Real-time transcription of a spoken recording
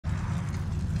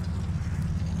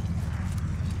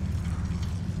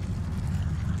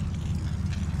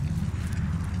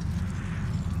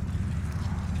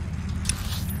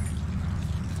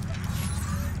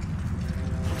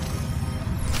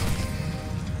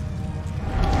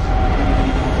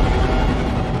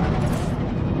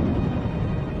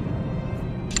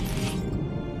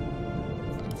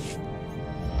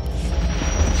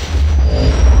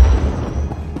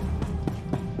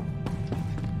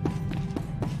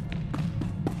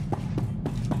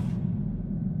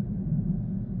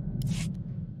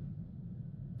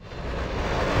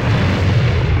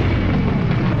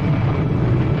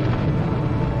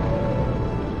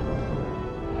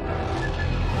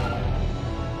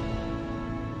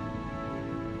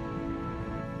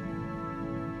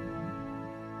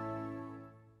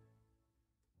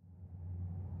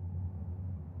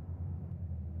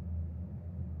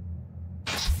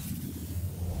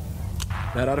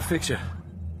That ought to fix you.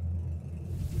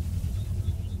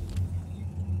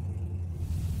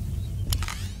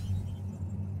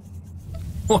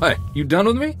 What? You done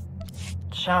with me?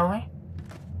 Shall we?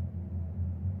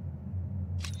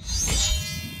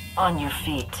 On your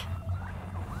feet.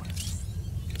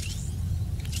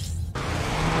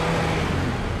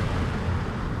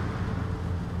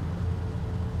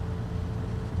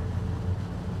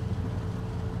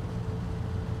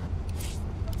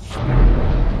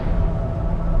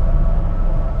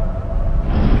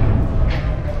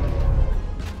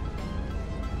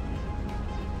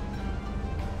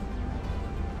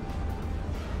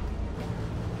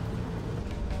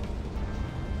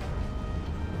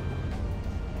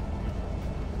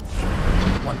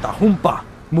 Humpa,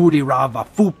 muri rava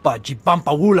fupa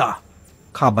jipampawula.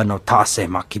 Kabanotase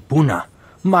makipuna,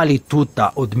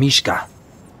 malituta odmishka.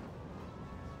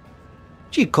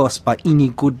 Chikospa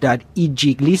inigudad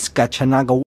ijigliska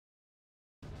chanaga.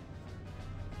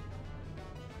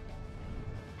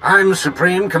 I'm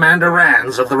Supreme Commander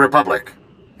Rands of the Republic.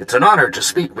 It's an honor to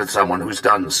speak with someone who's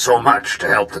done so much to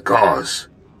help the cause.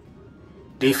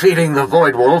 Defeating the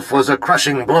Void Wolf was a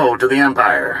crushing blow to the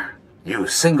Empire. You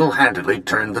single-handedly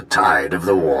turned the tide of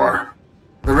the war.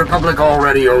 The Republic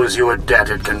already owes you a debt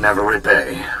it can never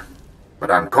repay. But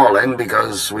I'm calling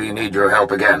because we need your help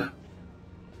again.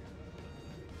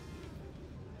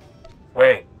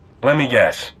 Wait, let me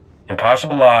guess.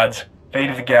 Impossible odds,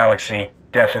 fate of the galaxy,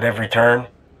 death at every turn?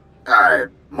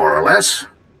 More or less.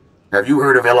 Have you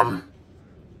heard of Ilum?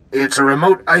 It's a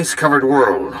remote ice-covered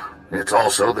world. It's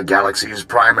also the galaxy's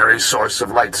primary source of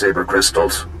lightsaber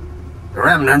crystals. The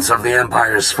remnants of the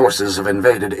Empire's forces have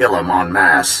invaded Ilum en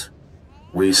masse.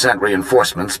 We sent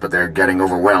reinforcements, but they're getting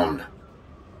overwhelmed.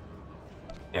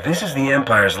 If this is the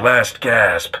Empire's last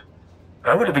gasp,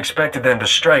 I would have expected them to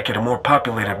strike at a more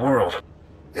populated world.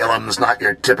 Ilum's not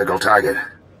your typical target.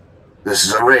 This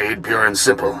is a raid, pure and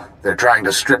simple. They're trying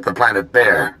to strip the planet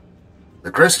bare.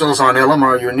 The crystals on Ilum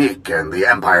are unique, and the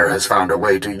Empire has found a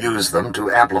way to use them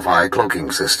to amplify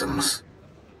cloaking systems.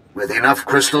 With enough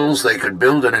crystals, they could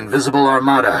build an invisible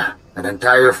armada, an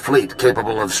entire fleet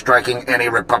capable of striking any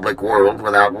Republic world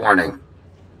without warning.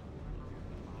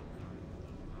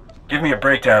 Give me a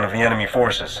breakdown of the enemy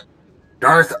forces.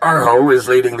 Darth Arho is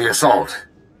leading the assault.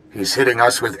 He's hitting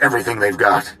us with everything they've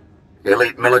got.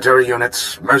 Elite military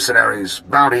units, mercenaries,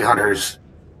 bounty hunters,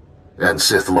 and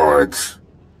Sith Lords.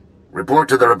 Report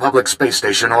to the Republic space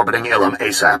station orbiting Ilum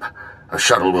ASAP. A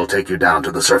shuttle will take you down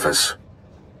to the surface.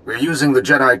 We're using the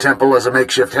Jedi Temple as a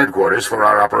makeshift headquarters for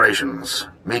our operations.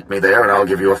 Meet me there and I'll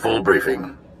give you a full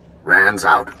briefing. Rands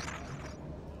out.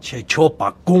 Che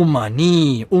chopa kuma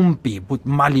ni umpi but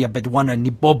malia bedwana ni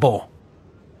bobo.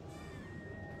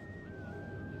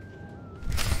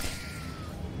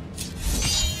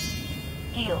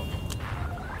 Healed.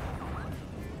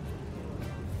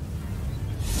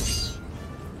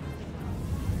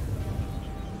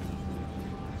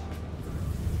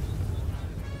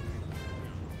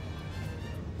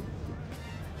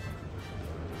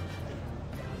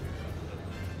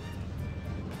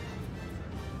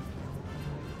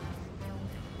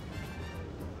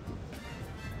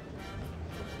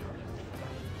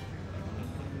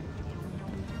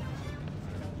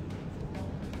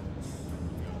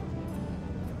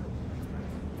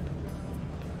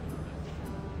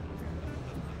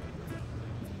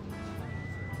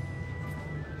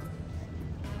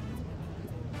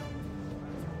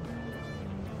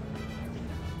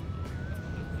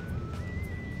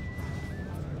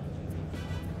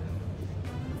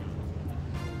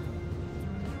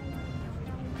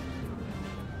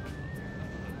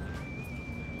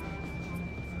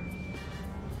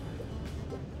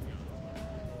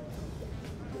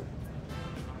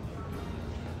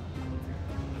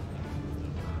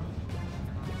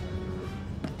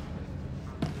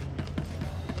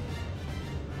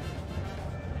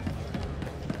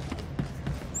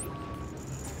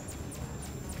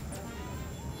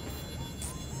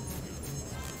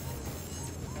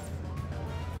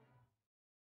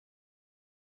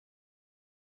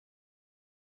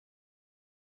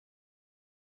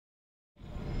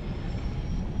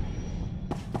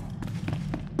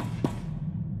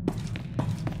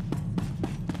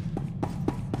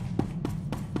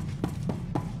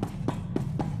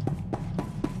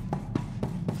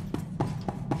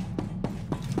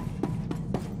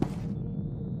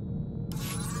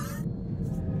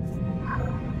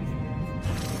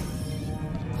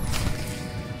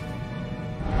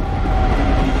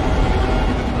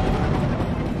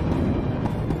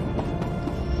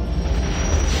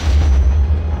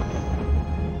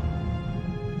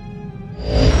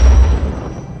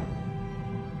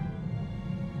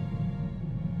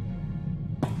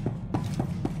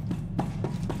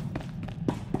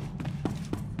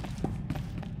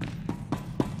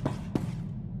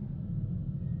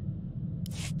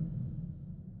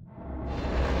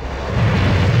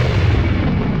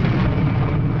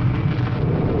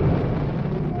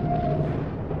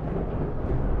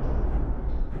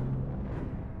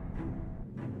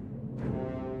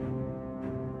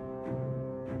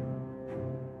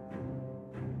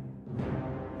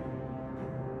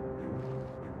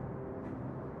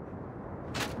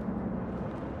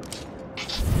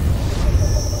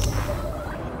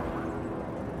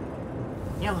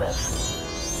 left.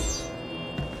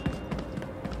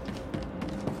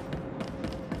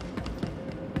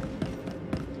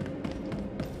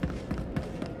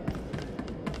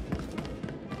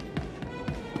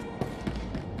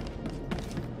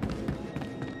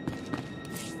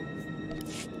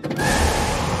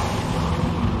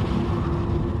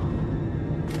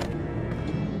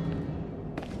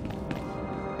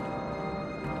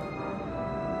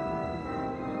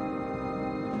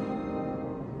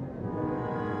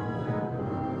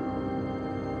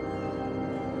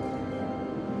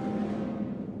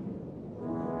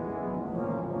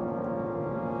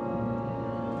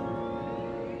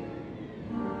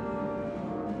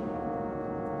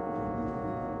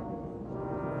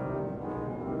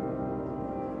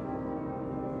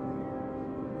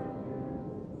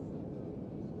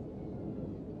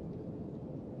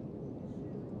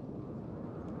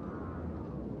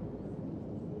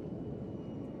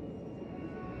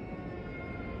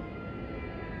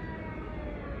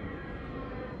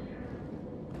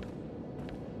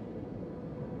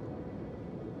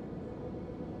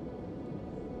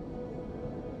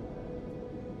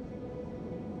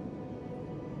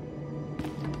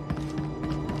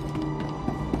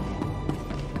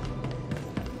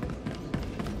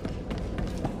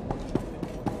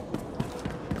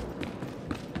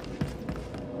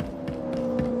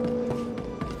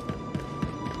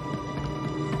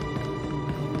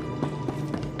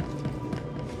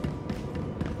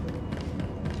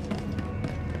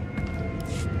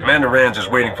 Commander Rands is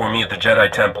waiting for me at the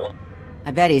Jedi Temple.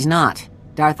 I bet he's not.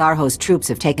 Darth Arho's troops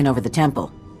have taken over the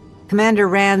temple. Commander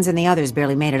Rands and the others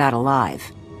barely made it out alive.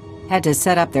 Had to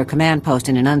set up their command post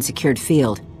in an unsecured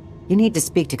field. You need to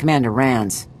speak to Commander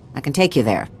Rands. I can take you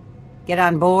there. Get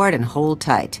on board and hold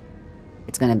tight.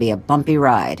 It's gonna be a bumpy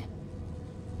ride.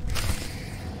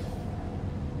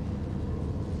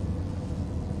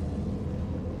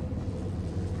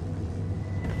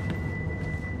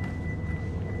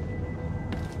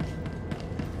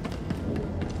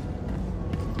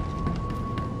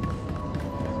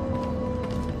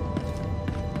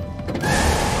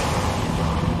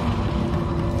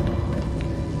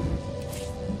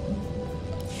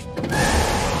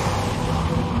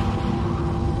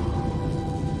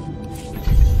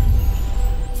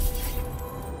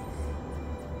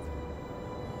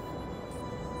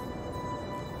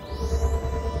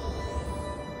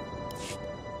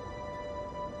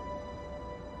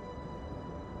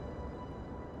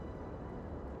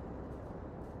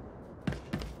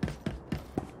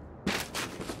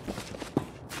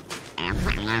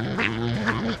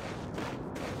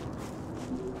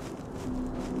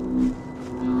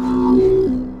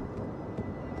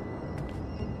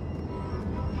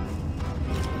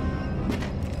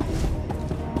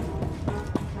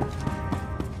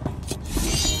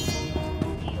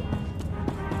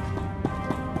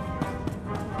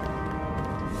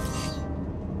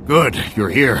 Good, you're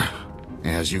here.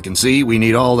 As you can see, we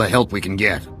need all the help we can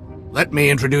get. Let me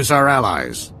introduce our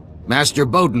allies. Master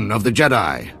Bowden of the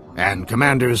Jedi, and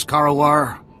Commanders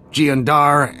Karawar,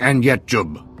 Giandar, and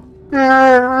Yetjub.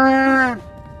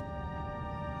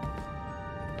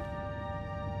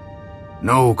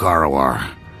 No, Karawar.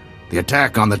 The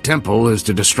attack on the temple is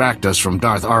to distract us from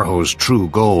Darth Arho's true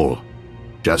goal,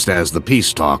 just as the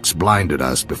peace talks blinded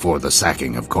us before the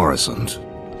sacking of Coruscant.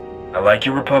 I like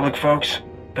you Republic folks,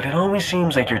 but it always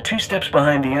seems like you're 2 steps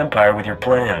behind the Empire with your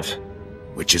plans.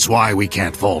 Which is why we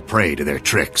can't fall prey to their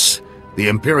tricks. The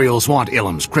Imperials want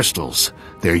Ilum's crystals.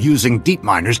 They're using deep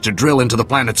miners to drill into the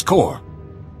planet's core.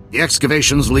 The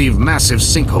excavations leave massive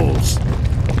sinkholes.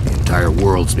 The entire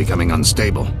world's becoming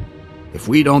unstable. If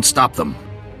we don't stop them,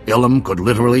 Ilum could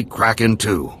literally crack in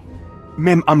two.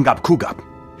 Mem amgap kugap.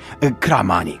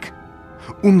 Kramanik.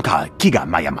 Unka kiga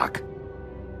mayamak.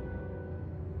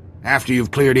 After you've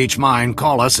cleared each mine,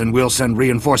 call us and we'll send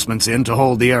reinforcements in to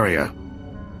hold the area.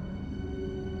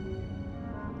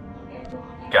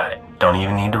 Got it. Don't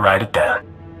even need to write it down.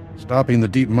 Stopping the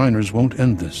deep miners won't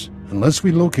end this. Unless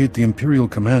we locate the Imperial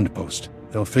command post,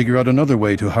 they'll figure out another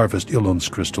way to harvest Ilum's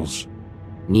crystals.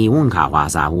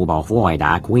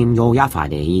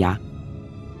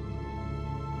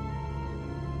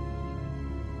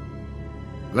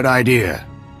 Good idea.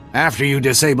 After you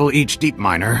disable each deep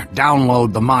miner,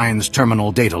 download the mine's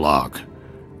terminal data log.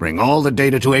 Bring all the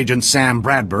data to Agent Sam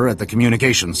Bradber at the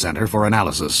Communications Center for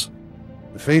analysis.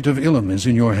 The fate of Ilum is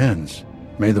in your hands.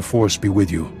 May the Force be with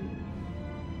you.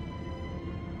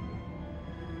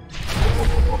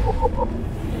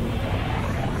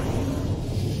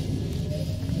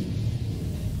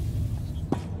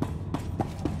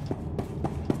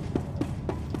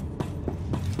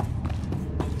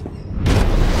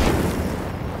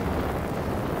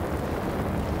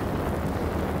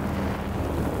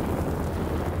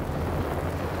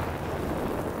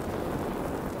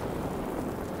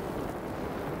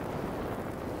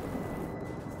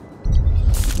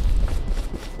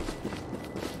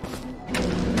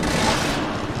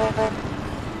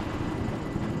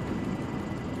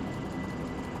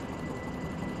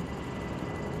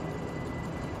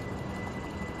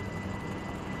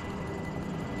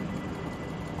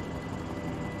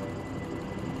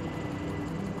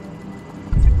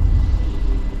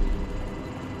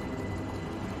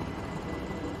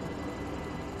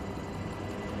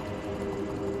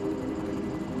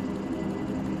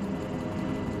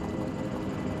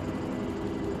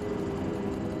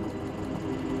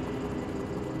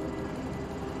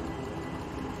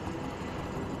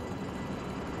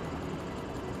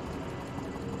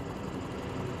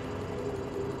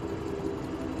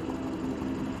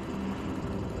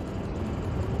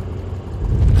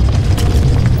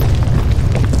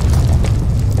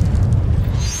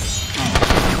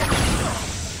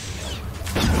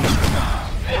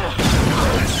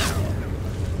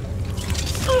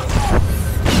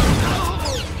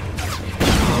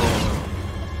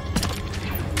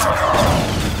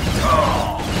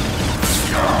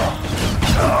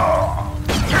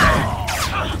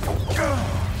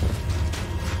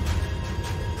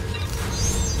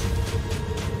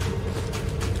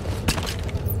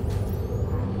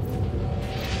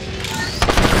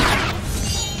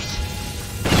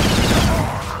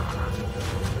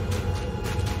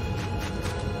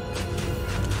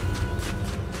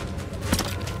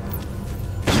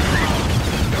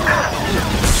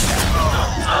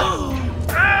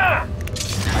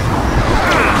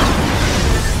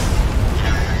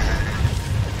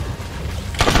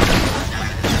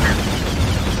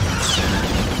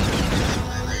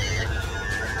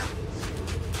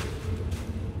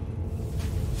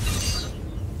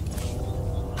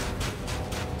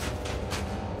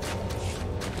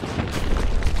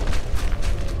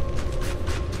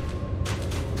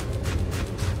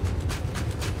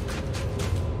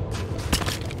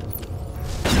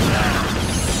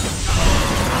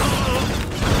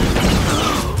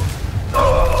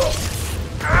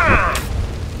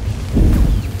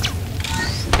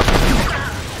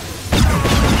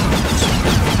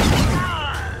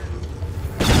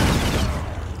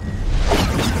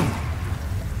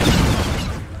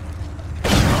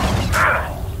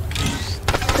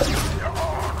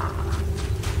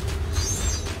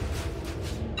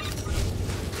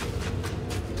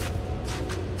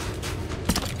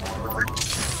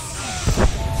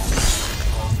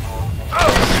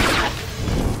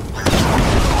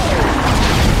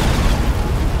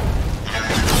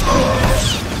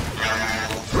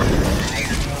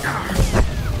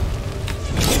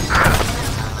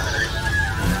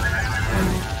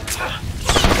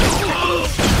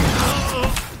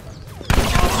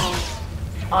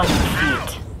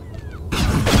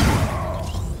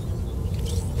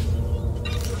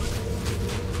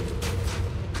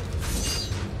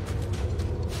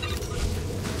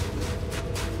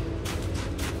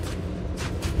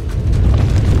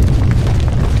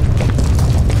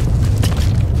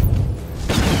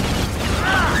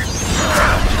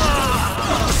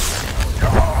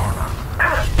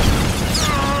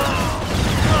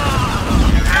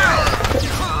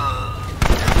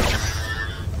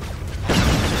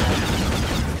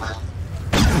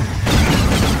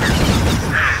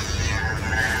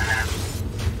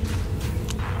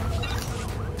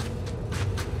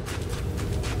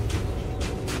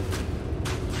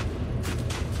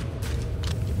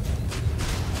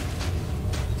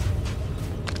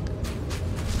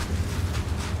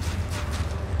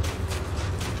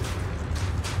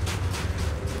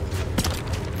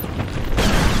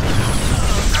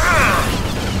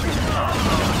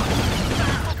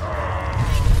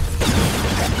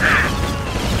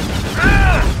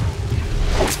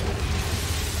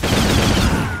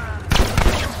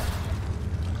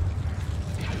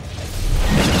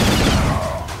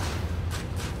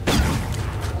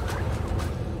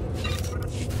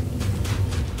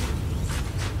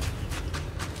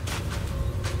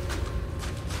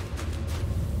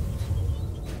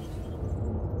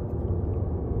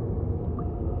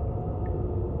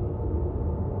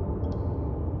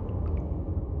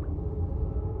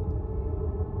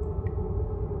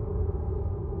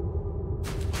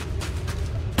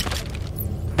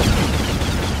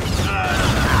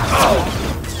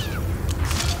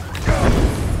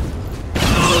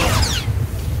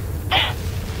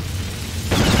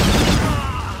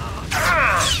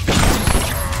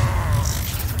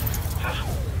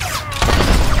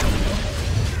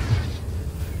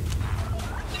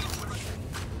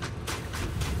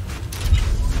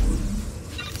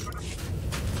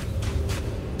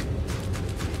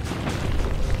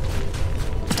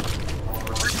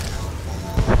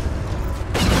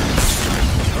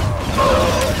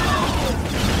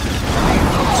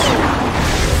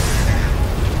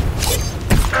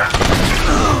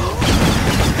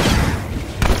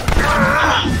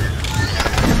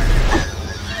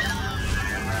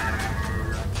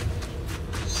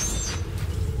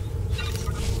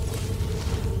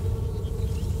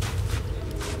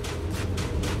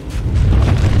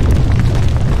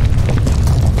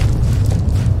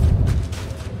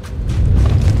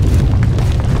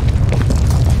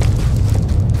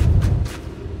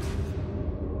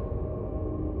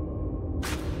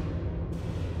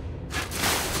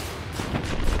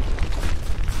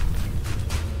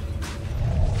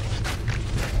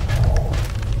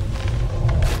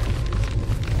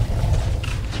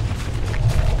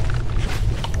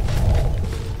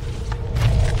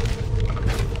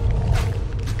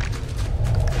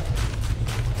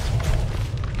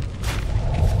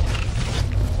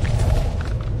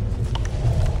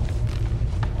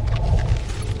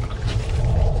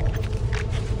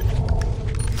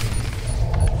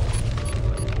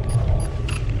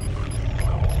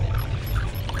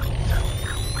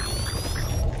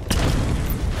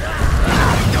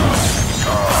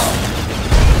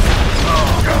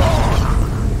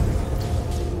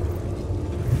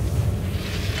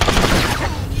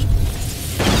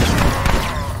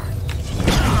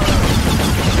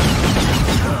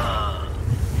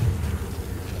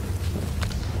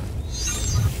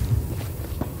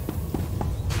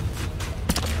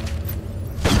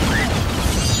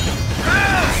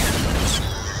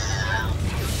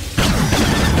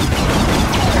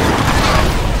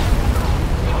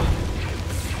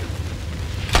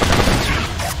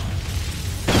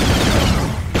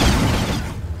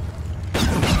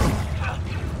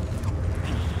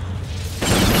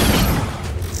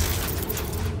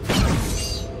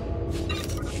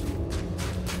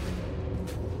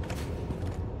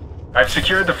 I've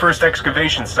secured the first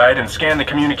excavation site and scanned the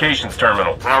communications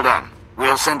terminal. Well done.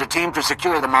 We'll send a team to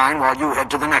secure the mine while you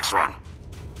head to the next one.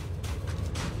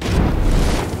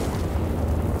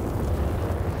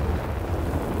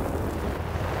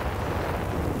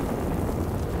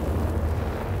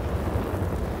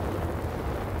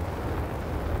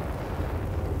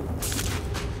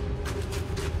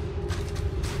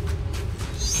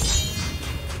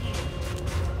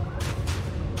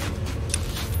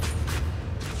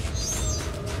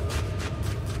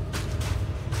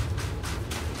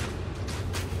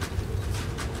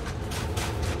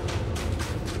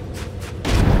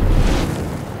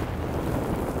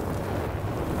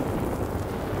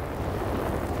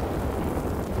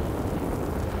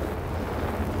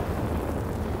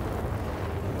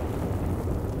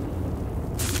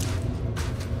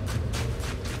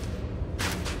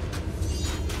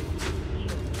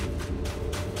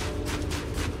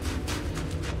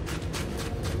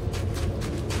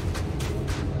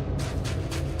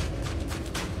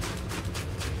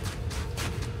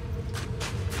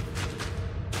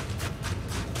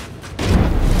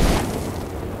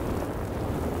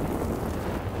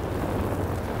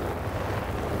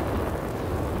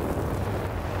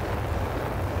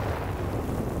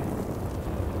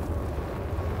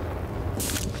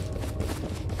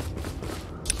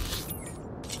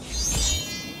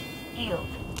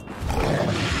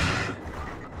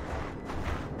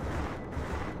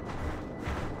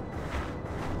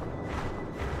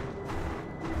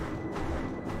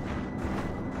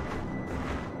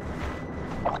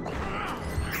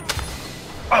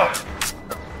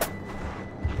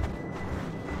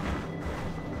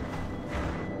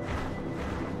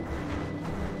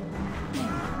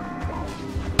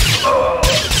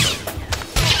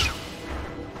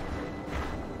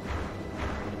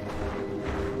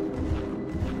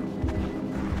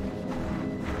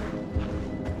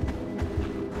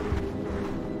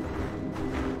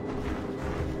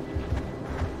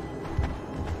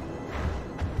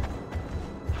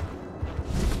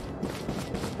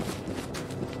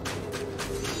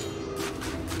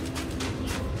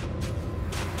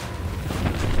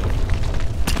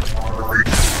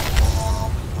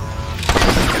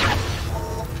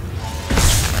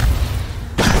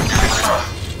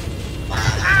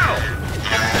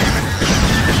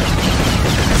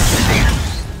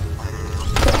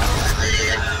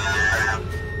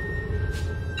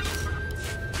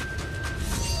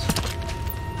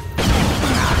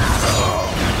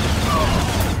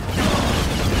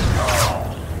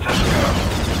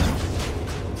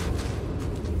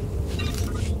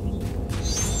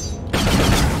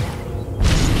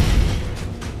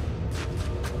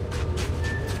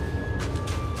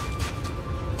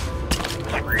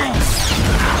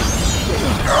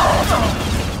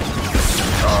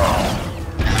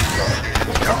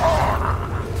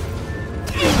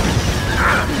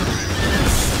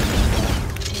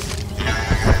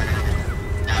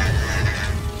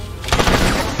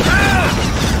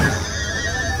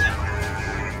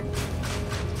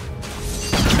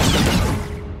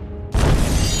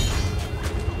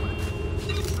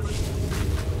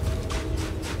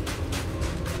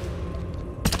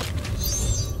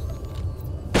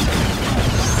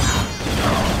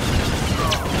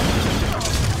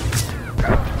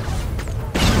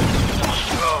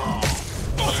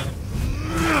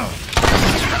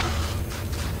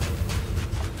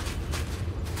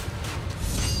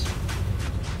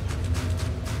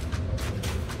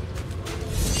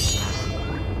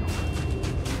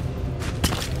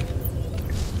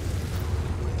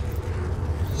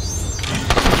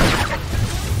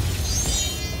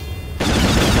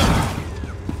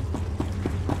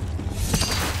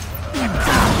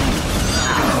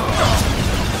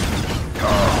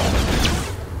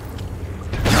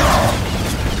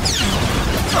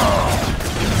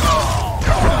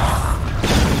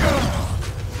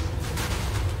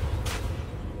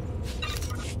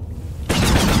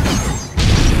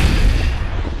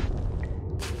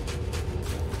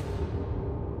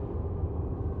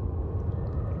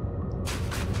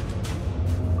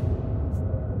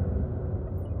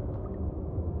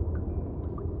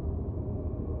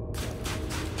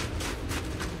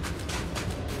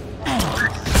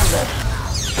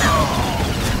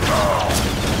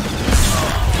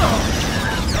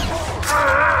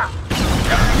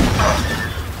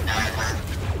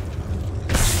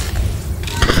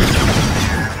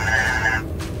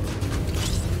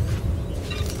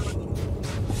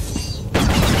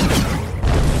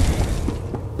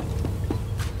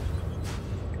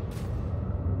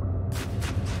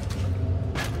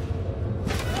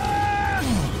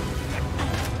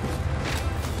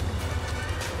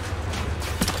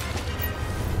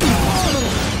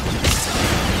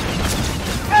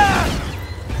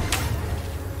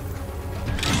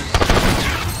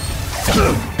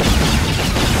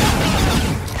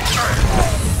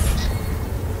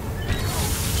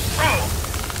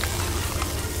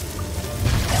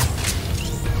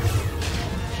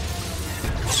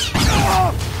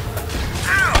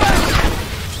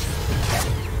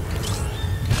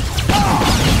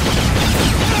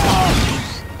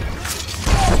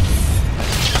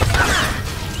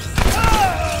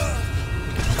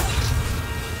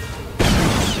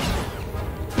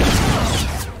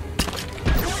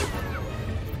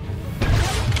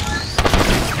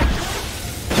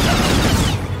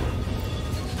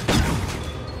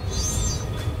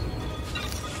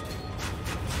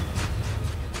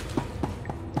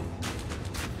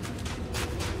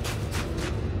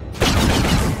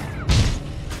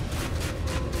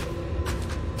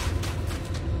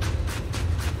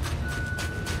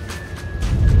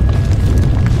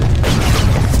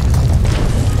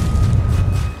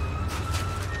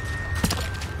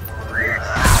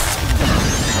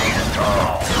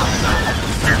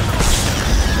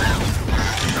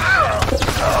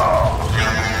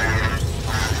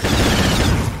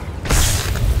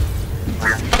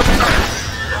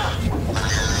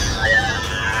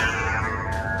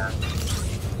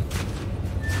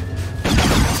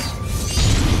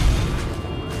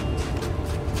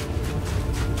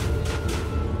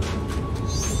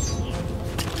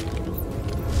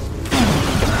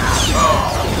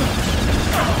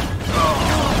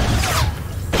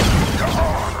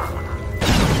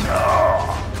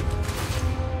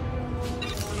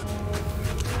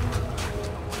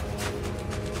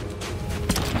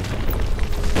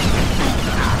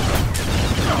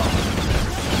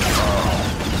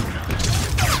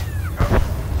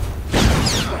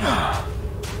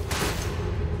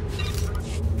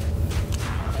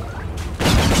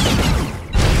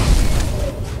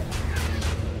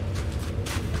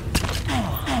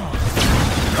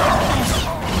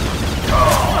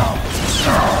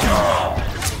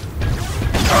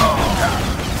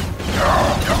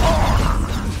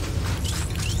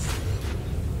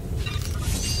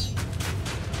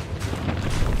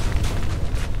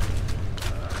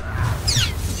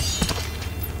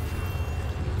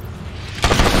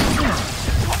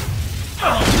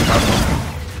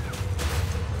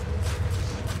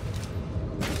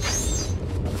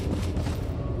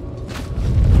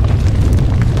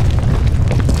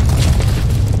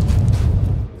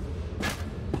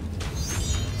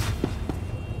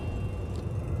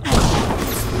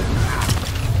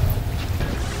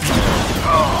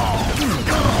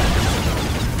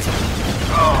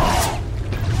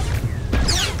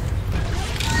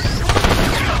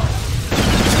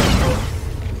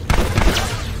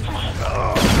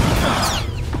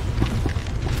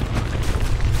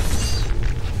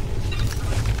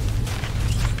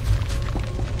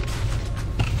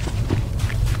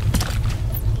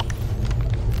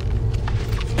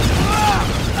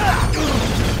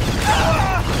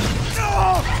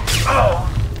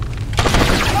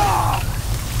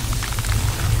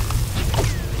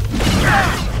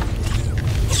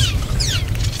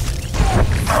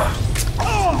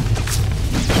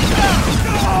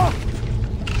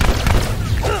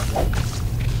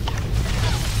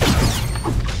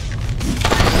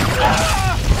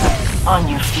 On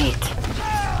your feet.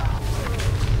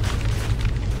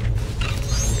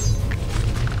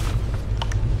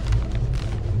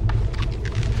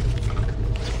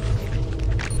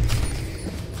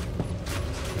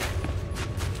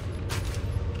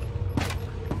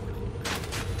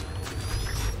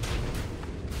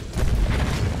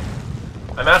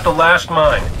 I'm at the last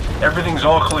mine. Everything's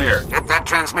all clear. Get that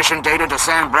transmission data to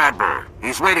Sam Bradbury.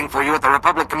 He's waiting for you at the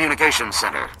Republic Communications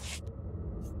Center.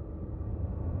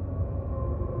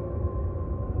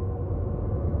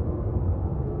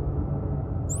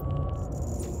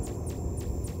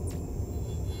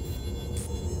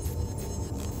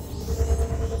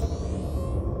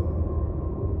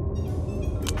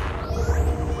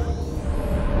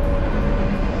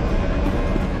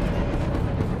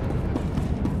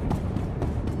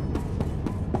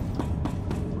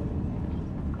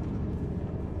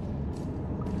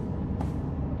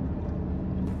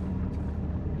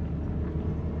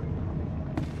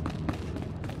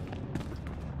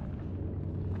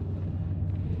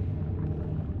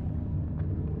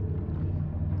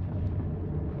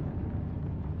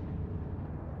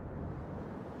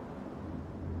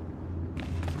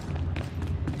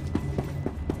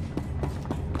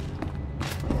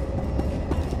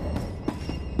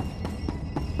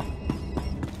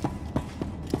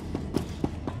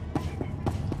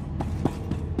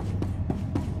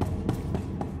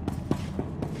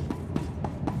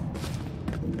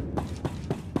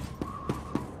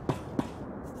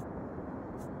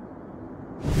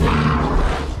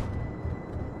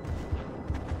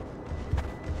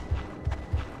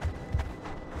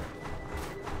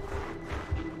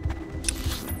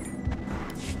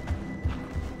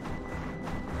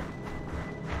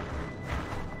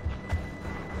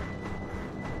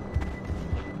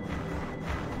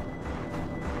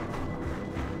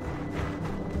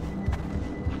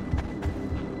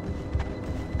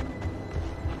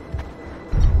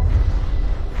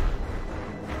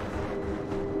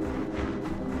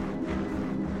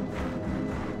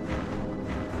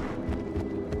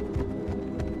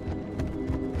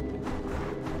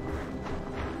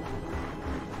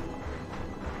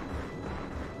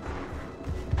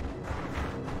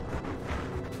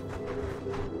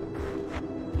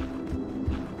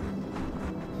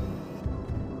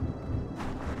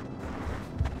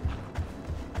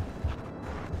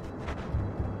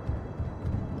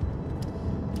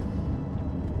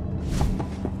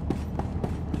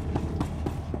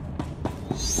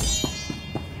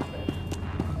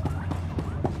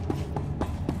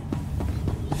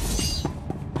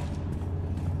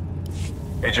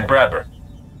 Agent Bradbury,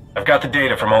 I've got the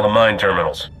data from all the mine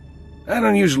terminals. I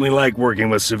don't usually like working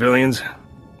with civilians.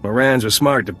 Morans are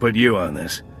smart to put you on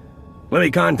this. Let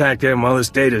me contact him while this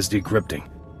data's decrypting.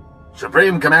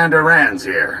 Supreme Commander Rands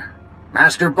here.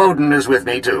 Master Bowden is with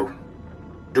me, too.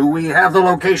 Do we have the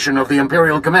location of the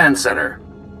Imperial Command Center?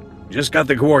 Just got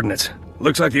the coordinates.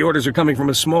 Looks like the orders are coming from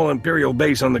a small Imperial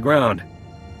base on the ground.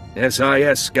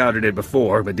 SIS scouted it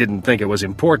before, but didn't think it was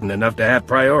important enough to have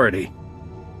priority.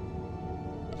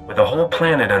 With the whole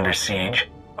planet under siege,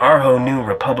 Arho knew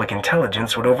Republic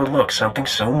intelligence would overlook something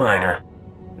so minor.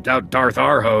 I doubt Darth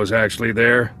Arho's actually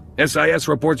there. SIS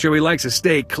reports show he likes to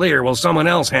stay clear while someone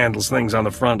else handles things on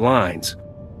the front lines.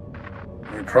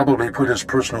 He probably put his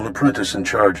personal apprentice in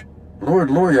charge. Lord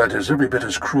Loyat is every bit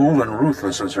as cruel and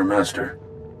ruthless as her master.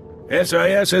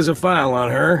 SIS has a file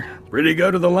on her. Pretty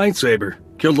good with the lightsaber.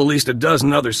 Killed at least a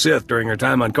dozen other Sith during her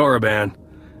time on Korriban.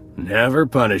 Never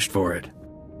punished for it.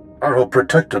 Arho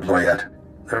protected Loyat.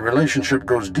 Their relationship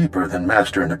goes deeper than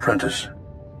master and apprentice.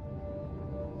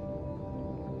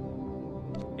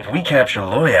 If we capture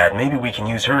Loyat, maybe we can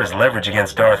use her as leverage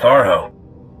against Darth Arho.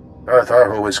 Darth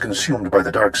Arho is consumed by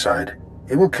the dark side.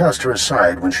 It will cast her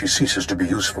aside when she ceases to be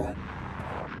useful.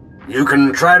 You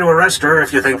can try to arrest her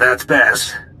if you think that's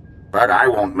best, but I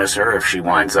won't miss her if she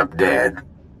winds up dead.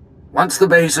 Once the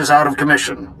base is out of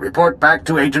commission, report back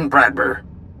to Agent Bradbury.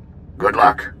 Good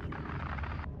luck.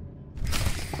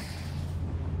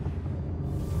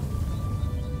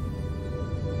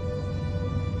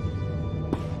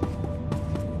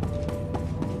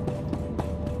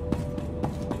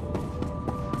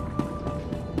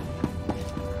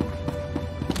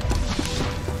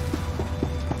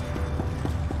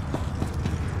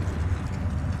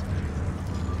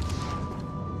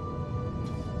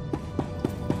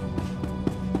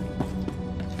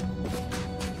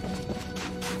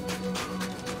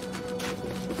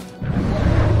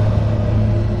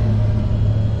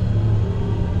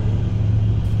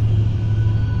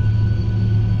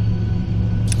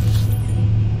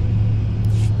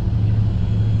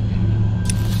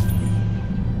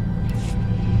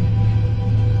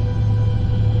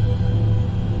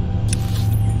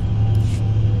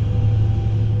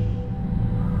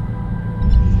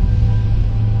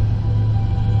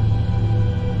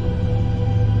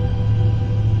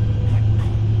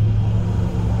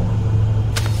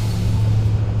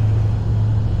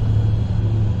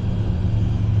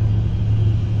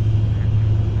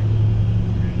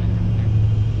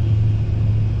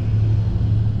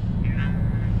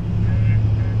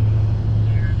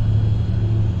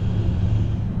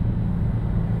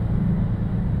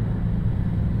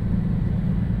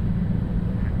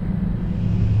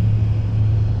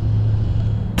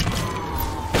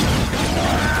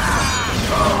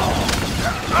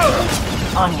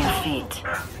 your feet.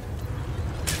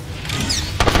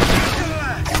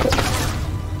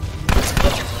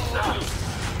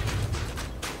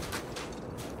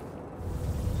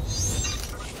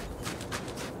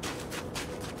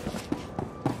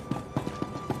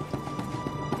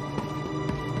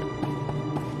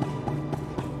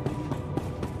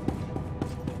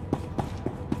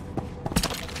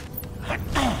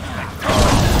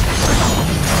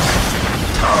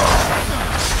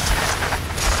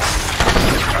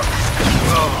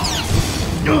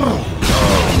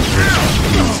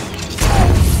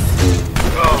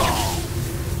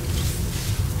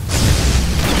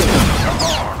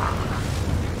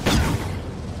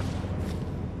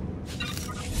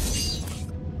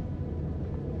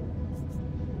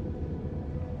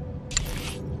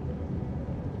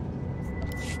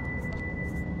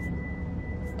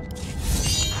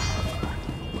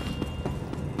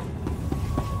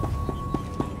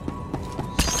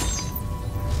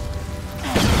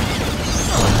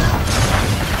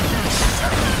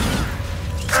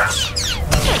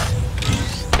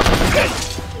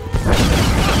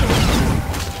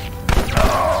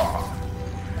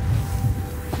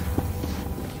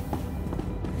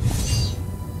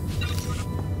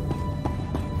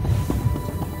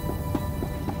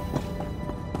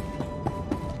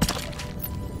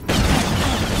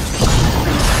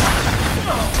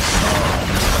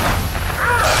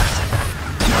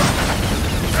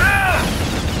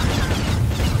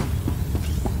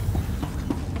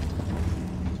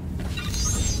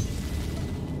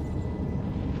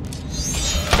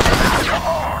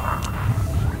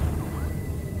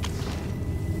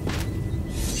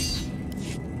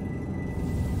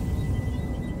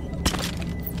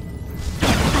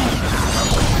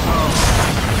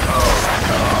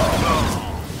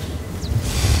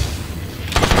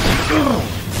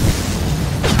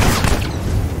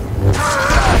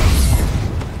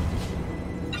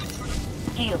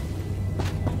 Heal.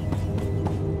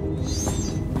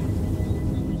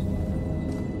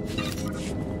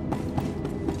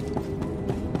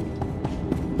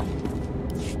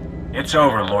 It's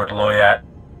over, Lord Loyat.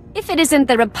 If it isn't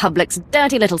the Republic's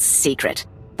dirty little secret,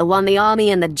 the one the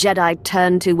Army and the Jedi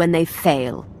turn to when they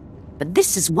fail. But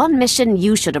this is one mission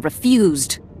you should have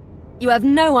refused. You have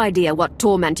no idea what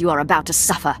torment you are about to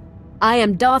suffer. I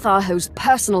am Darth Arho's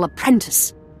personal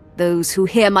apprentice. Those who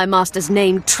hear my master's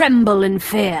name tremble in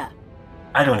fear.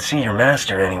 I don't see your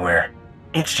master anywhere.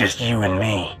 It's just you and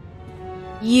me.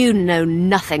 You know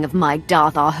nothing of my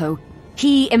Darth Arho.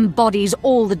 He embodies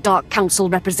all the Dark Council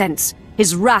represents.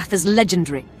 His wrath is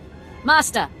legendary.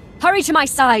 Master, hurry to my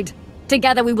side.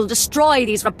 Together we will destroy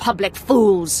these Republic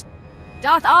fools.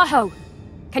 Darth Arho,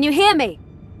 can you hear me?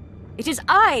 It is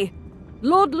I,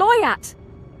 Lord Loyat.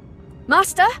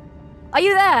 Master, are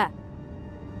you there?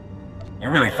 You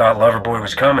really thought Loverboy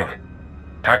was coming.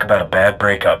 Talk about a bad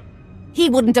breakup. He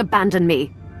wouldn't abandon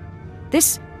me.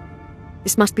 This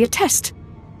must be a test.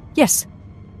 Yes,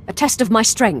 a test of my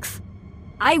strength.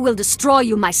 I will destroy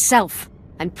you myself,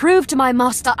 and prove to my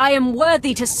master I am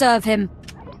worthy to serve him.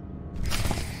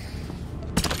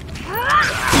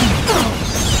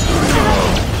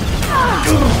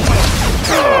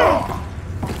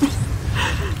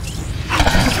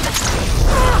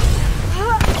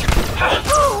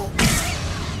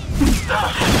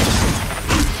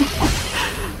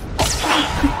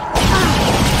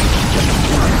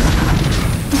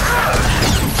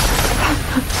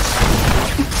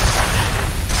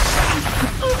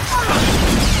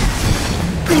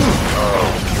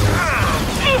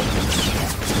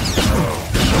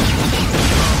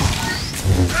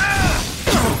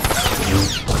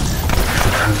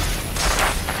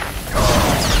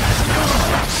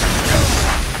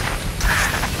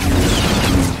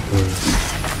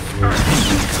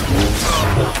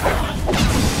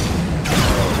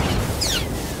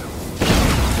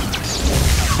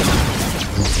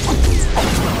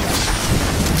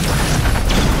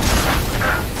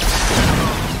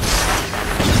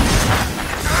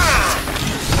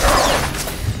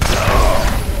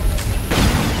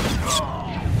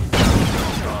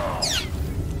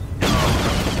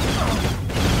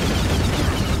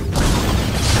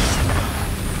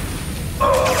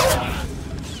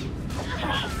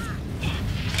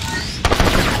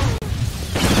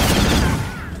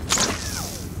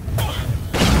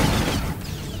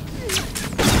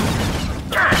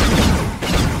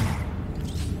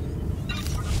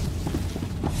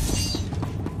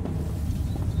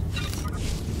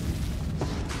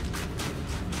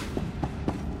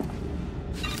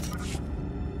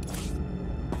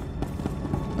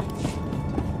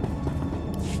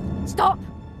 Stop!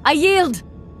 I yield!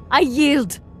 I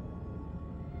yield!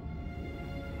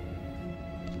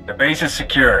 The base is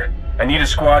secure. I need a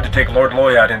squad to take Lord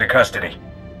Loyat into custody.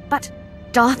 But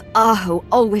Darth Aho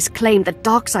always claimed the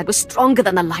dark side was stronger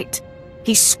than the light.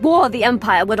 He swore the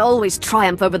Empire would always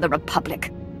triumph over the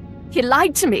Republic. He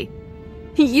lied to me.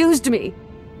 He used me.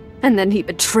 And then he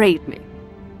betrayed me.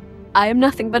 I am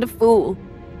nothing but a fool.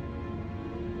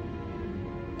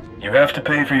 You have to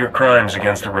pay for your crimes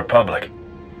against the Republic.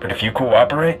 But if you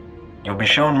cooperate, you'll be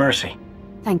shown mercy.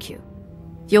 Thank you.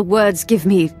 Your words give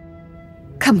me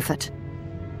comfort.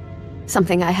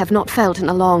 Something I have not felt in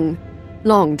a long,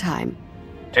 long time.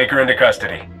 Take her into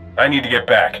custody. I need to get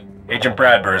back. Agent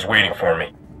Bradbury is waiting for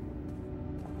me.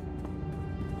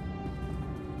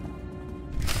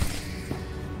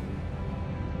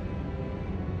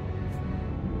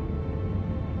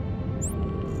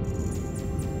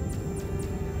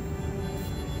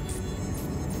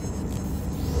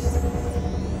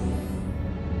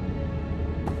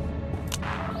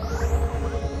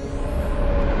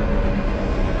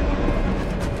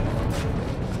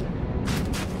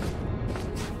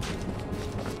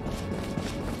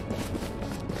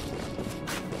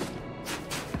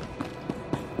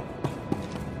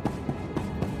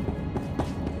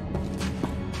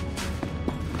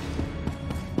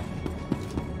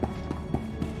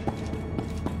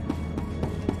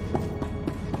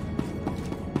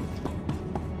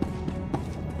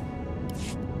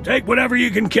 Take whatever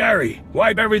you can carry.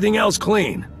 Wipe everything else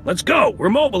clean. Let's go. We're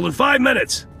mobile in 5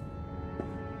 minutes.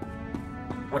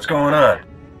 What's going on?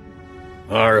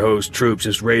 Our host troops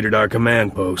just raided our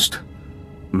command post.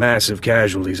 Massive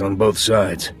casualties on both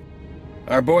sides.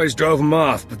 Our boys drove them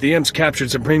off, but the imps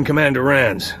captured Supreme Commander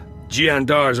Rands. Jian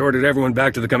Dar's ordered everyone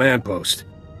back to the command post.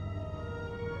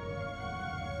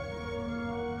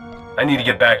 I need to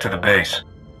get back to the base.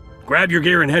 Grab your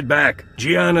gear and head back.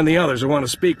 Jian and the others will want to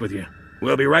speak with you.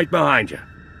 We'll be right behind you.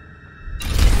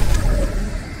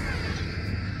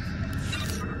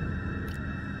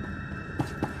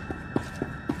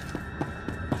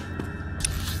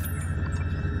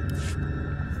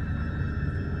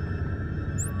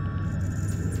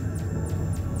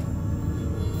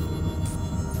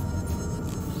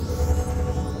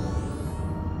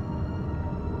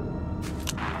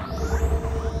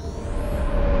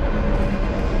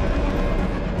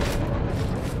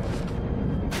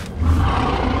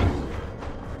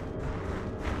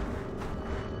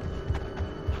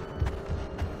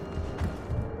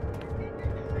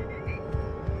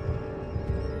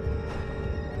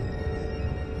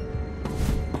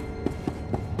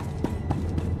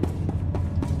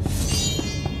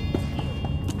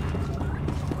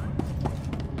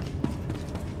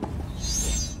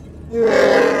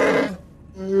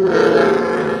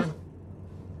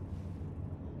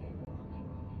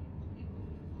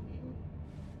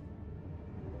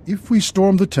 If we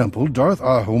storm the temple, Darth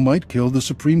Aho might kill the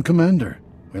Supreme Commander.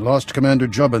 We lost Commander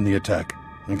Jubba in the attack,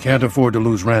 and can't afford to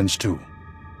lose Rands too.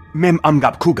 Mem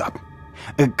amgap kugap.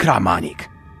 Kramanik.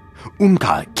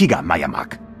 Umka kiga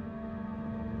mayamak.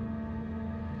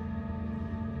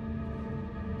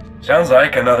 Sounds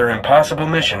like another impossible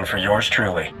mission for yours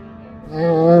truly.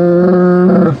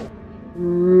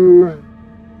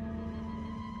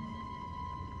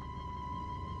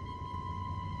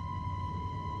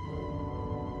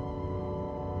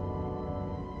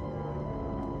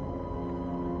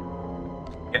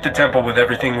 Hit the temple with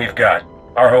everything we've got.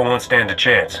 Arho won't stand a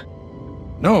chance.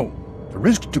 No. The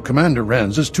risk to Commander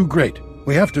Rands is too great.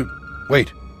 We have to... Wait.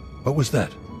 What was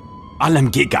that? Alam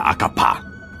giga akapa.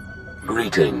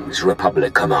 Greetings,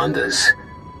 Republic commanders.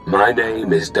 My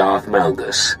name is Darth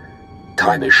Malgus.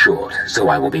 Time is short, so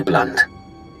I will be blunt.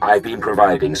 I've been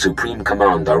providing Supreme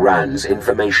Commander Rands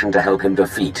information to help him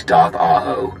defeat Darth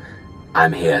Aho.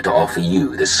 I'm here to offer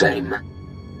you the same.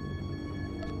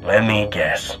 Let me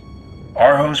guess.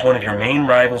 Arho's one of your main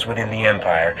rivals within the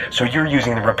Empire, so you're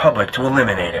using the Republic to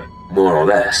eliminate him. More or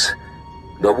less.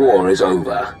 The war is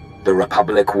over. The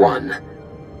Republic won.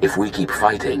 If we keep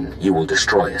fighting, you will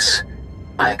destroy us.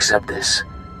 I accept this.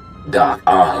 Darth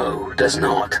Aho does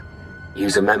not.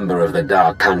 He's a member of the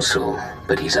Dark Council,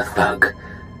 but he's a thug.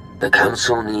 The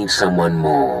Council needs someone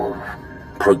more...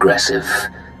 progressive,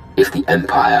 if the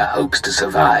Empire hopes to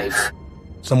survive.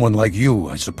 Someone like you,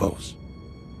 I suppose.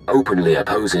 Openly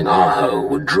opposing Aho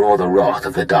would draw the wrath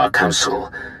of the Dark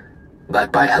Council,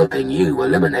 but by helping you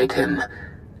eliminate him,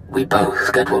 we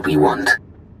both get what we want.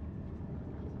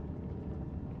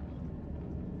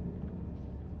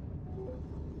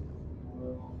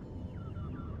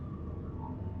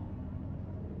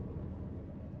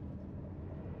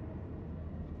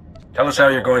 Tell us how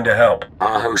you're going to help.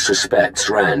 Aho suspects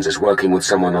Rands is working with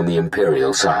someone on the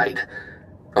Imperial side.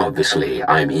 Obviously,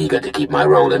 I'm eager to keep my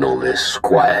role in all this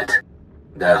quiet.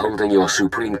 They're holding your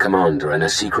Supreme Commander in a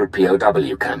secret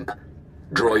POW camp.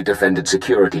 Droid-defended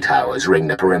security towers ring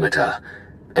the perimeter.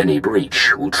 Any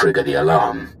breach will trigger the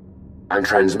alarm. I'm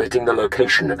transmitting the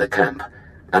location of the camp,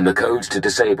 and the codes to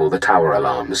disable the tower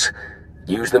alarms.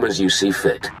 Use them as you see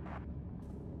fit.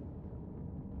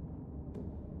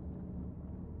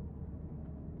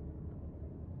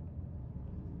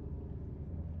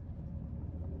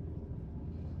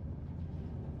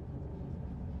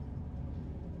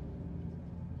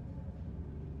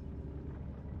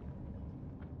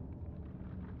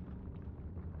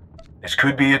 This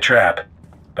could be a trap,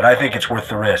 but I think it's worth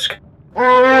the risk.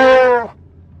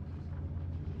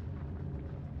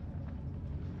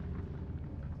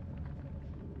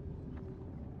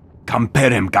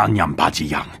 Kamperem ganyam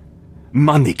bajiyang.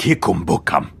 Manik hikum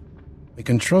bukam. We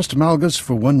can trust Malgus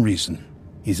for one reason.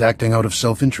 He's acting out of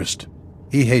self-interest.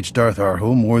 He hates Darth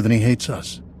Arho more than he hates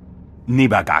us.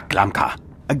 Nibaga glamka.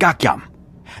 Gakyam.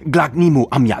 Glagnimu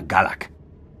amya galak.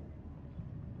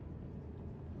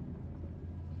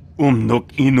 Nuk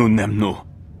inu nemnu.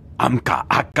 Amka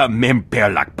akka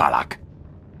memperlak balak.